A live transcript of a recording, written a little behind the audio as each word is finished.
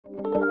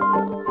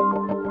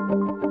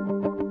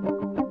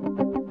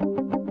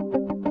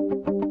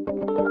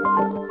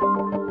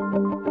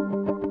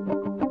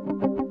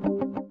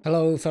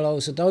Hello fellow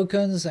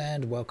Sudokans,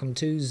 and welcome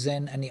to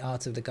Zen and the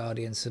Art of the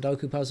Guardian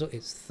Sudoku Puzzle.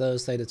 It's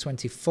Thursday the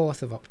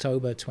 24th of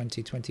October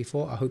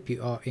 2024. I hope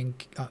you are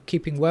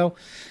keeping well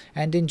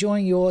and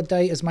enjoying your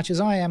day as much as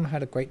I am.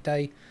 Had a great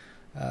day,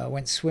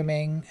 went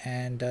swimming,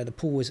 and the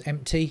pool was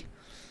empty.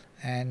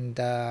 And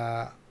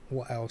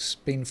what else?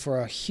 Been for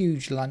a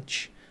huge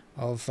lunch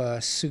of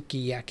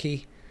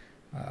sukiyaki,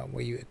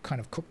 where you kind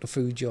of cook the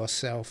food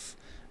yourself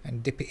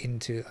and dip it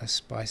into a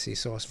spicy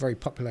sauce. Very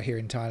popular here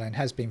in Thailand,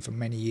 has been for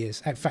many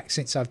years. In fact,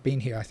 since I've been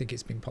here, I think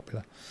it's been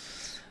popular.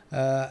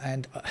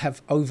 And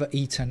have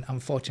overeaten,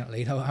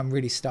 unfortunately. I'm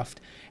really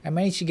stuffed. And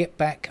managed to get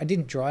back. I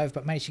didn't drive,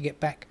 but managed to get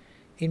back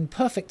in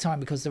perfect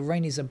time because the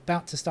rain is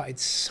about to start.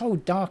 It's so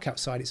dark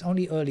outside. It's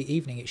only early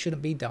evening. It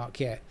shouldn't be dark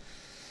yet.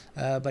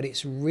 But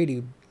it's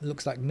really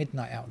looks like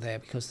midnight out there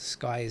because the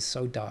sky is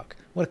so dark.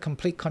 What a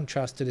complete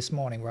contrast to this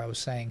morning where I was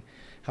saying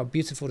how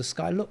beautiful the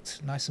sky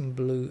looked, nice and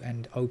blue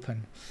and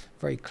open.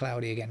 Very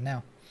cloudy again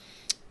now.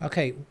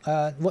 Okay,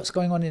 what's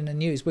going on in the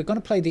news? We're going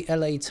to play the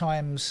LA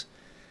Times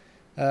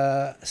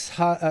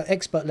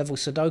expert level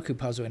Sudoku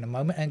puzzle in a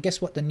moment, and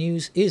guess what the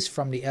news is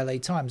from the LA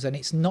Times, and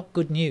it's not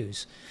good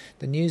news.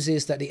 The news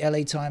is that the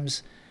LA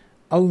Times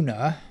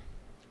owner,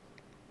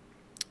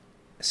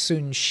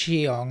 Sun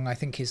Xiong, I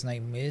think his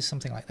name is,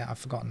 something like that, I've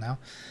forgotten now,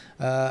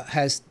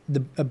 has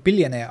a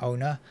billionaire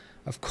owner,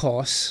 of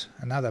course,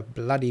 another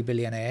bloody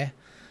billionaire,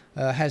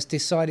 has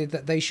decided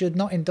that they should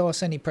not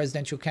endorse any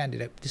presidential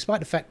candidate, despite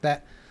the fact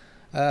that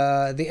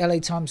the LA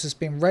Times has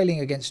been railing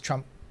against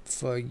Trump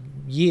for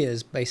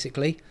years,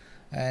 basically,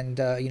 and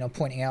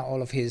pointing out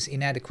all of his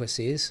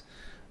inadequacies,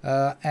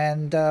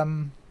 and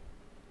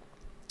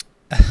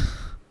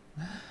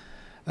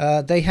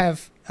they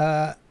have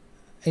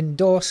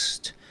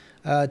endorsed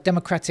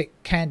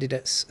Democratic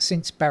candidates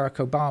since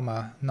Barack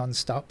Obama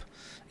non-stop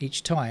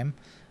each time,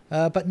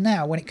 but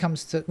now when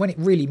it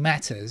really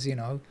matters,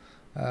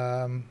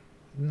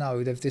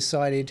 no, they've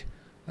decided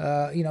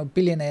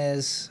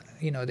billionaires,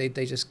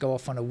 they just go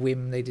off on a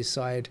whim. They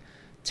decide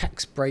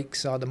tax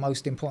breaks are the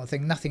most important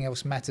thing. Nothing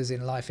else matters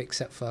in life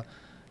except for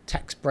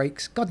tax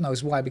breaks. God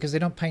knows why, because they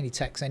don't pay any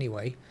tax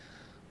anyway,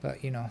 but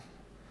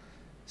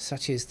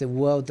such is the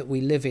world that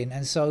we live in.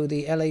 And so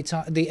the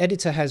the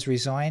editor has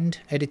resigned.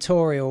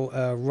 Editorial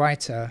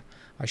writer,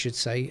 I should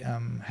say,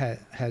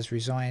 has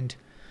resigned,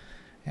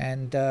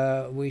 and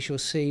we shall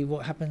see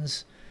what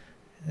happens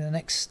in the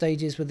next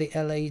stages with the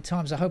LA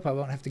Times. I hope I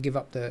won't have to give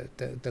up the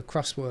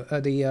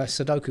crossword, the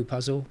Sudoku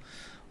puzzle,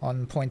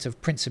 on point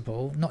of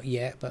principle. Not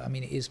yet, but I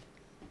mean it is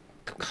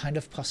kind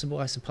of possible,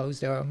 I suppose.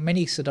 There are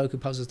many Sudoku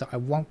puzzles that I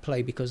won't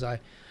play because I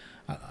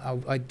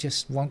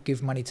just won't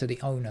give money to the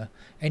owner.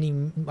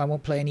 I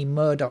won't play any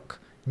Murdoch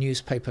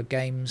newspaper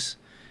games,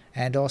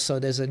 and also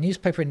there's a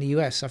newspaper in the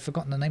US, I've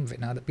forgotten the name of it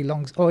now, that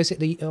belongs, or is it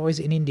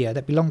in India,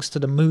 that belongs to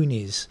the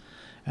Moonies,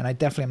 and I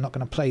definitely am not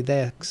going to play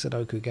their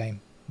Sudoku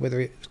game, whether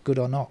it's good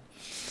or not.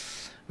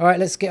 All right,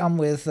 let's get on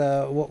with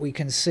what we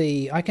can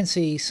see. I can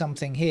see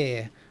something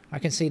here. I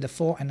can see the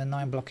 4 and the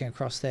 9 blocking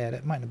across there.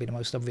 That might not be the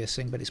most obvious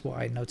thing, but it's what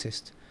I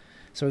noticed.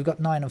 So we've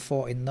got 9 and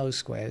 4 in those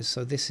squares,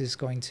 so this is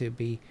going to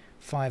be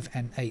 5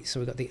 and 8. So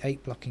we've got the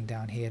 8 blocking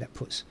down here. That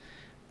puts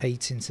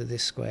 8 into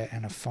this square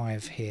and a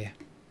 5 here.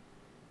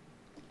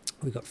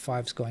 We've got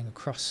 5s going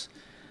across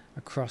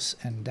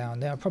and down.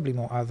 There are probably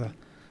more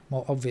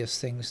obvious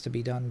things to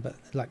be done, but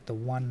like the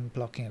 1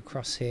 blocking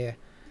across here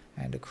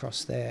and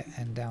across there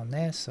and down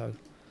there. So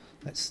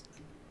let's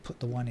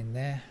put the 1 in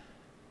there.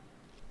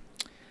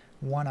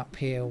 1 up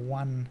here,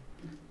 1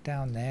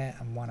 down there,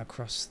 and 1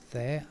 across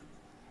there.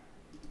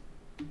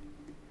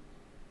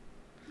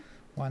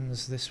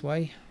 1's this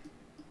way,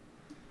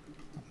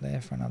 up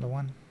there for another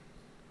 1.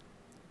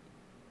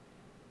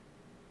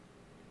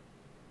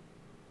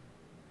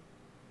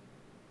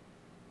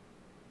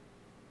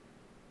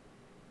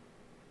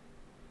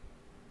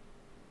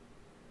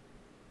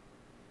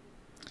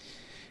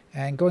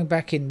 And going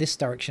back in this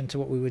direction to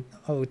what we would,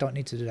 we don't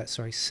need to do that,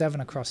 sorry, 7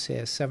 across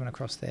here, 7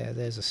 across there,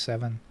 there's a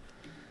 7.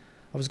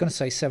 I was going to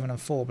say 7 and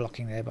 4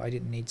 blocking there, but I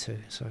didn't need to,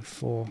 so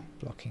 4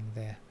 blocking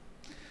there.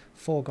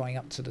 4 going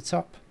up to the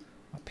top.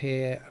 Up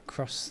here,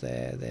 across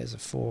there, there's a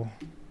 4.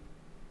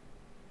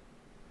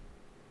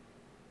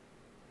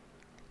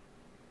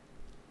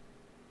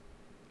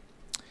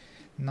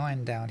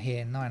 Nine down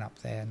here, 9 up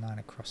there, 9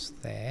 across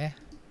there.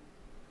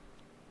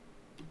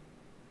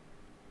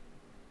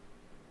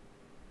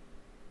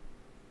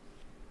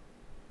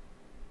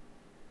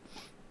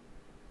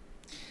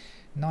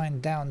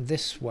 Nine down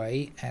this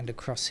way and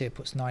across here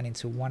puts 9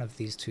 into one of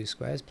these 2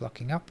 squares,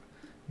 blocking up.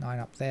 9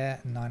 up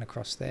there, 9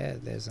 across there,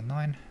 there's a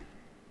 9.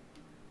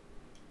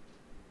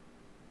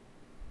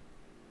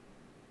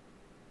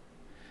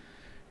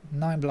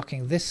 9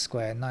 blocking this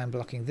square, 9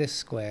 blocking this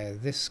square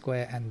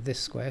and this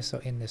square, so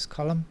in this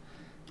column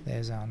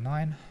there's our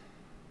 9.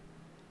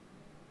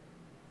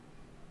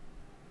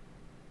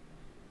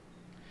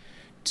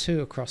 2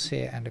 across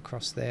here and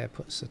across there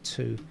puts a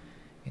 2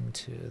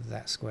 into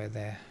that square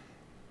there.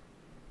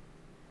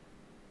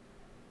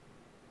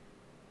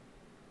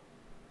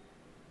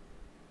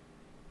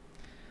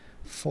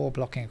 4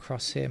 blocking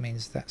across here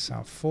means that's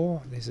our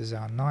 4. This is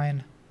our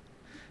 9.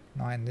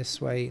 9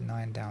 this way,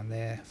 9 down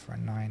there for a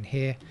 9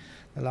 here.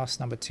 The last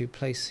number to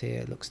place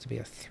here looks to be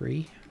a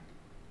 3.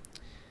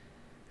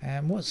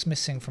 And what's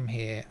missing from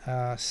here?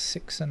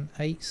 6 and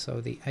 8,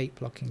 so the 8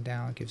 blocking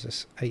down gives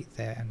us 8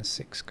 there, and the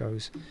 6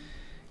 goes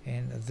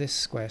in this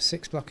square.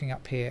 6 blocking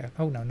up here.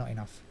 Oh no, not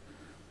enough.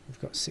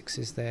 We've got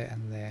 6s there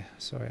and there.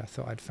 Sorry, I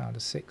thought I'd found a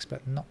 6,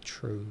 but not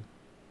true.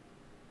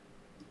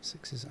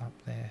 6 is up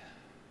there.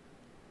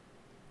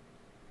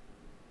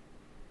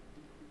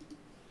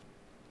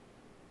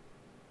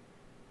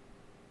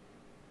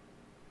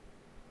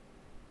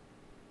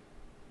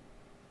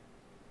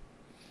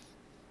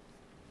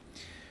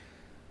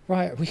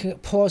 Right, we can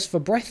pause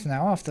for breath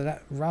now after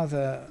that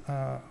rather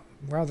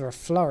a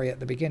flurry at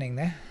the beginning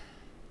there.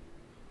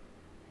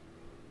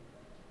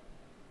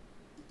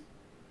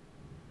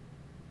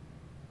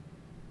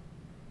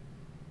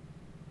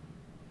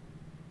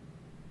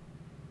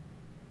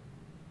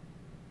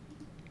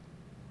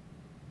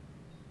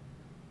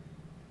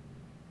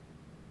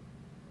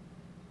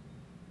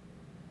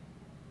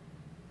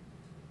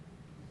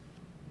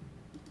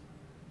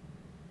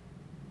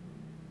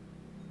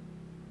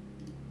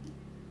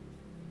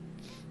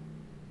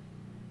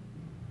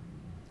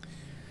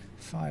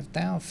 Five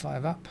down,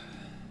 5 up.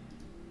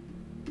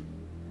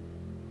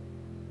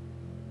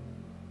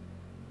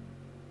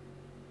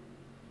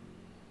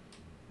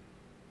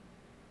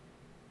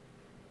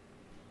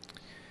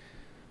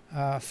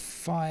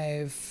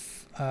 Five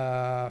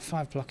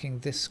blocking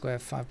this square,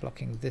 5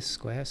 blocking this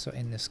square. So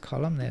in this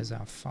column, there's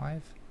our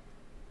 5.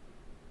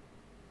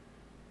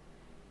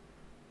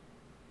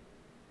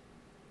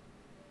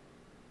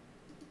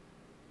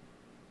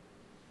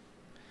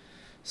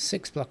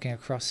 Six blocking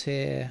across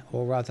here,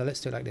 or rather,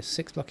 let's do it like this: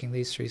 6 blocking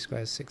these 3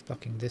 squares, 6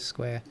 blocking this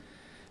square.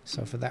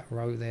 So for that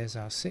row, there's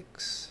our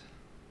 6.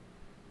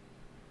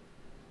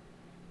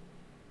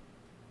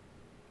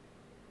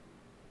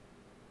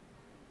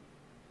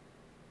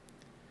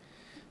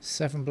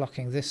 Seven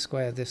blocking this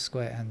square,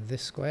 and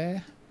this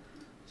square.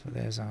 So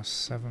there's our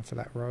 7 for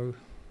that row.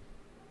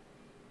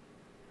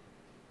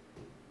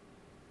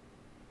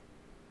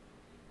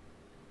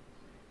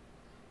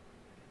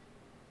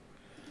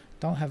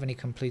 Don't have any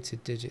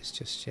completed digits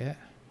just yet.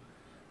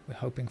 We're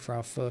hoping for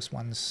our first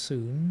ones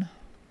soon.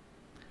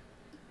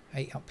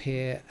 8 up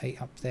here,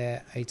 8 up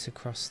there, 8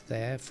 across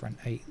there for an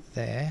 8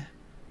 there.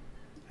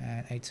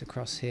 And 8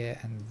 across here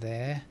and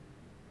there.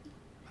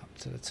 Up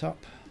to the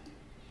top.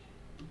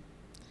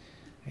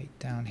 8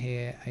 down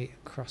here, 8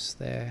 across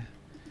there.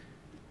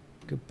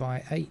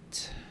 Goodbye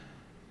 8.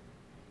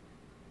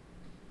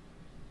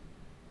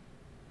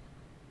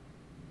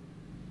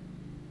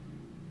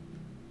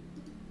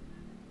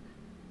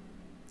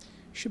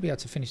 Should be able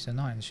to finish the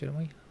 9, shouldn't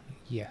we?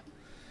 Yeah.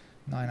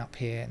 9 up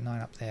here,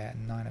 9 up there,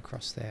 and 9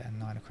 across there, and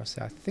 9 across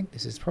there. I think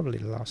this is probably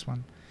the last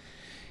one.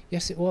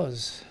 Yes, it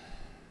was.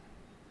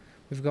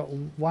 We've got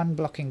 1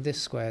 blocking this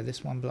square,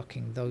 this one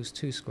blocking those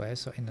 2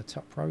 squares. So in the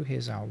top row,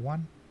 here's our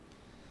 1.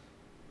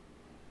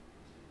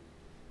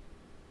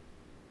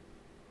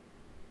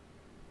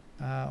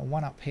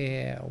 One up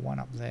here, 1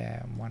 up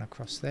there, and 1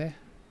 across there.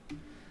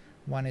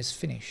 1 is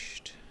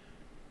finished.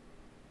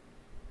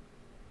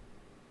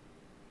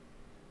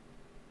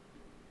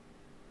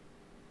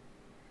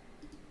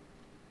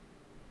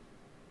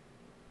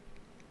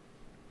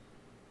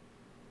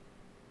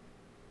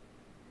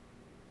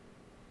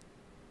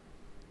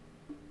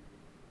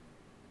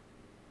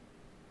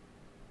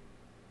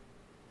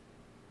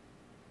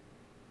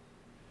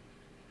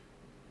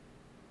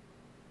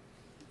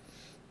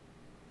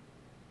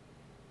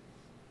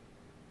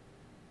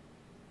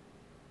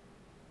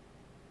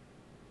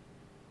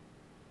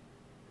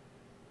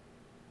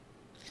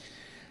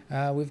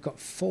 We've got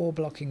 4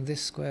 blocking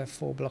this square,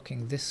 4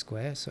 blocking this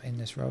square. So in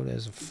this row,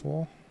 there's a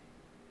 4.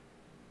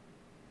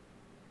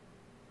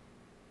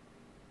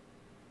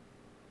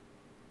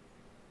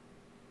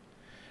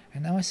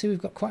 And now I see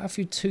we've got quite a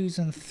few 2s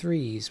and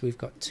 3s. We've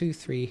got 2,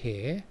 3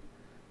 here,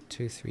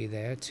 2, 3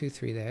 there, 2,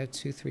 3 there,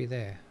 2, 3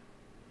 there.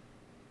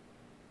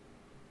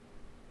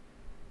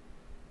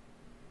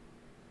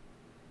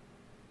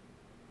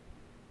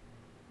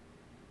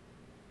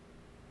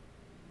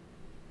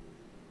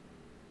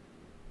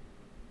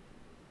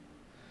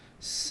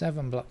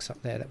 Seven blocks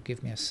up there, that would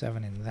give me a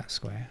 7 in that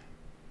square.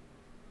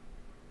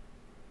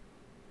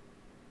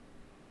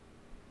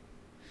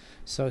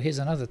 So here's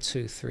another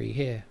 2, 3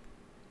 here.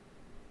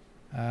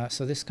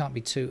 So this can't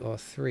be 2 or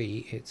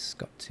 3, it's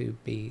got to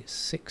be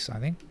 6, I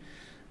think.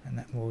 And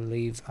that will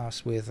leave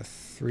us with a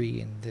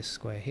 3 in this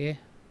square here.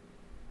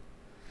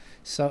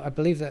 So I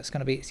believe that's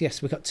going to be,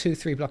 yes, we've got 2,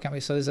 3 blocking up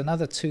here. So there's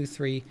another 2,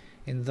 3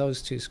 in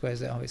those 2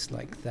 squares there. Oh, it's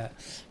like that.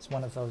 It's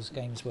one of those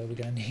games where we're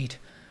going to need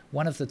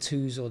one of the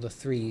 2s or the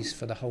 3s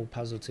for the whole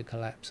puzzle to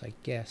collapse, I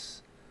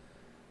guess.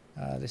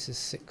 This is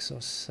 6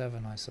 or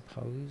 7, I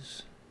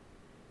suppose.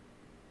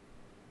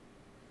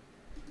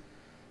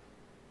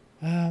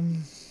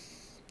 Can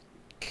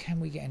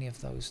we get any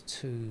of those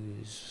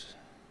 2s?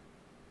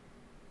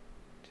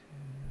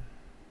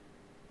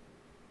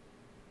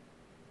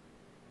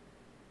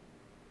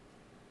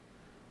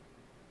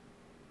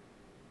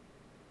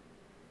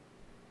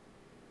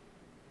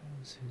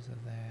 twos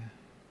are there.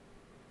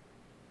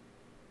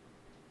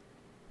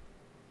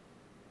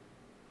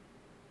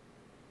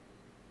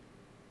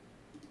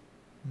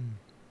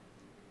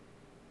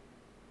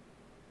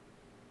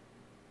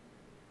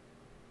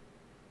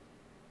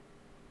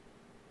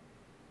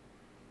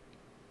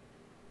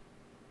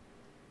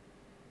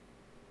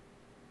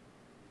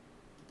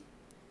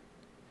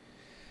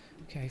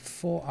 Okay,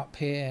 4 up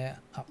here,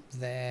 up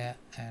there,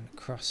 and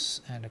across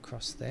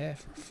there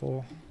for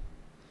 4.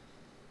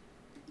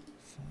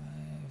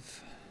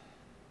 5.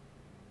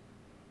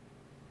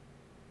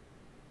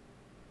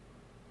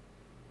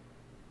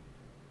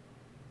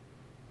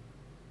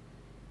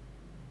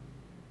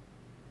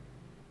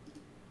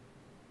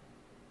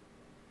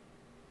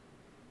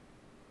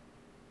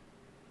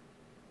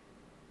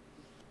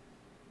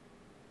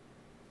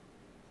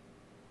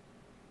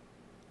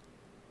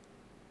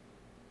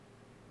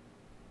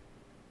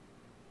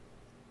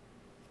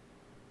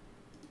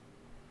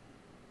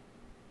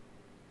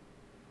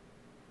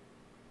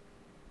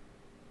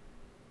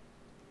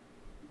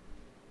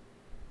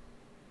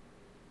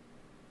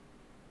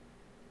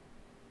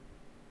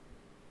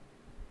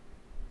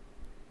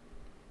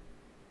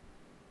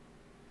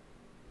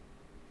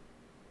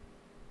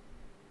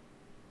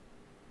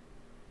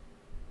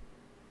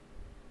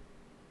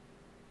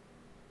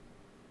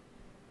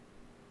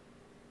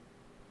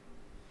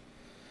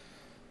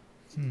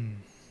 I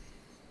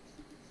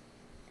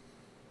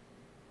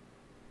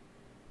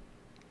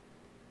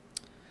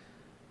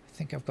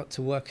think I've got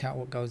to work out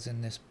what goes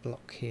in this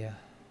block here.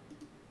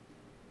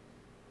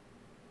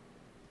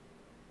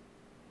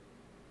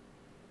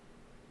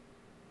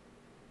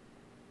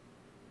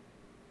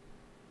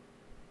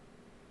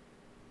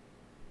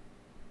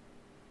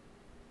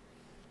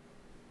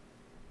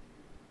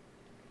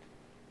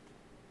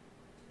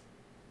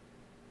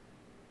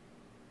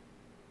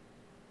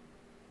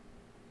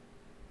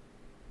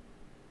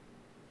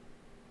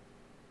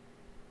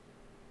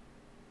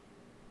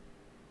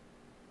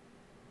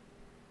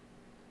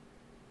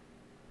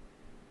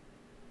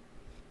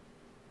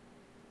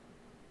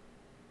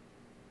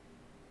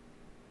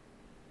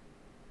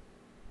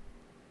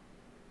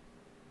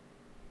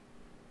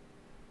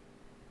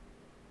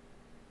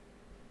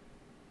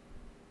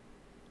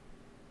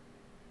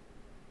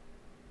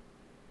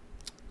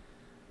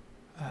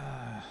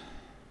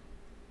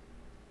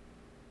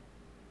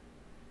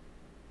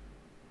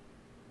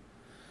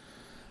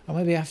 Or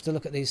maybe I have to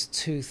look at these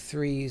 2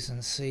 3s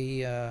and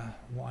see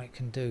what I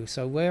can do.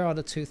 So where are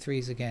the 2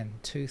 3s again?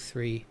 2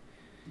 3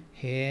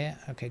 here.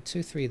 Okay,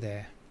 2 3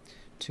 there.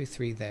 2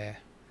 3 there.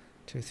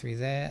 2 3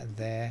 there.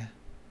 There.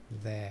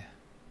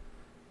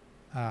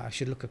 I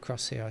should look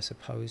across here, I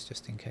suppose,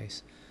 just in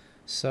case.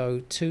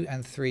 So 2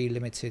 and 3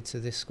 limited to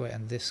this square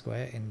and this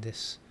square in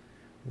this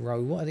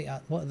row. What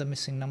are the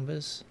missing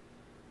numbers?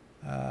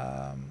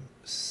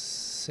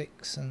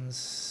 6 and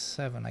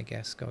 7, I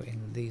guess, go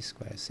in these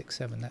squares. 6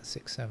 7. That's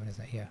 6 7,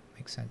 isn't it? Yeah,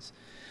 makes sense.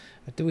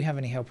 Do we have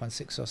any help on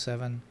 6 or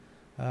 7?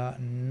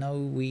 No,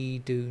 we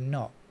do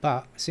not.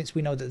 But since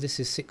we know that this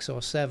is 6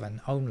 or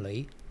 7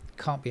 only,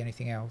 can't be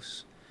anything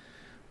else.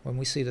 When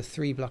we see the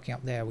 3 blocking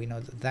up there, we know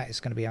that that is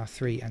going to be our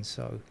 3, and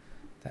so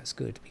that's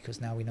good because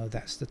now we know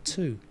that's the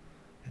 2,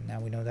 and now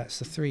we know that's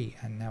the 3,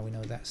 and now we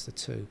know that's the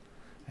 2,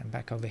 and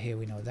back over here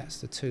we know that's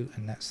the 2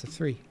 and that's the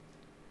 3.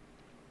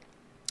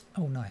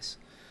 Oh, nice.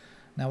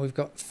 Now we've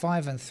got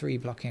 5 and 3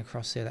 blocking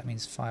across here. That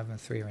means 5 and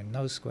 3 are in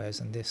those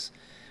squares, and this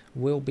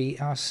will be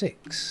our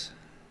 6.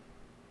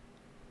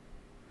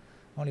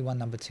 Only one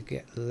number to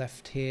get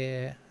left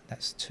here.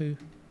 That's 2.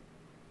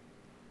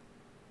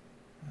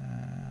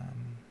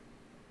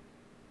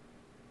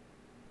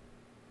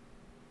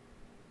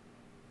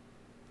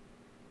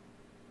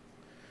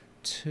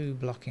 2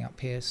 blocking up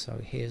here,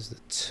 so here's the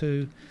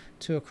 2.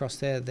 2 across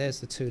there, there's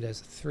the 2,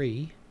 there's a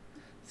 3.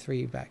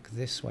 3 back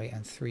this way,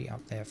 and 3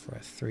 up there for a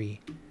 3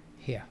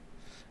 here.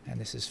 And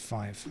this is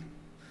 5.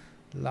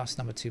 The last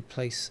number to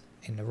place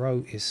in the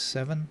row is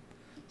 7.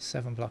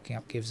 7 blocking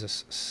up gives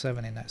us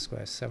 7 in that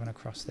square. 7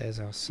 across, there's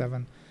our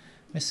 7.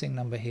 Missing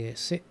number here,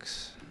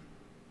 6.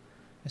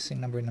 Missing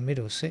number in the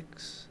middle,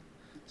 6.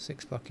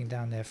 6 blocking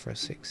down there for a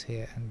 6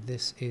 here, and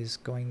this is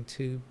going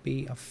to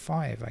be a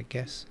 5, I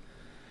guess.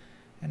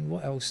 And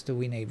what else do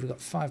we need? We've got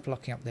 5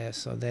 blocking up there,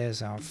 so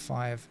there's our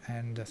 5,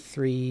 and a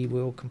 3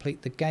 will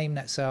complete the game.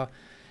 That's our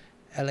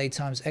LA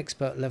Times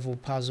expert level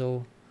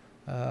puzzle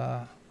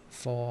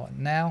for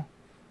now,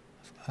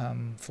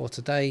 for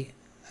today.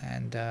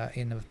 And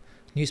in the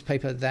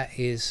newspaper that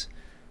is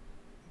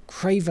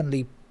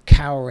cravenly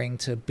cowering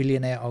to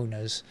billionaire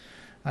owners.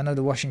 I know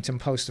the Washington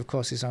Post, of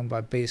course, is owned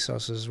by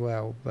Bezos as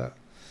well,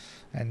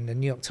 and the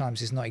New York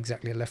Times is not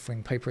exactly a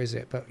left-wing paper, is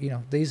it? But, you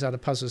know, these are the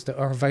puzzles that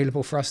are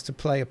available for us to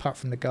play, apart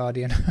from the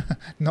Guardian.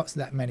 Not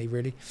that many,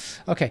 really.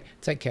 Okay,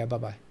 take care.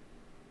 Bye-bye.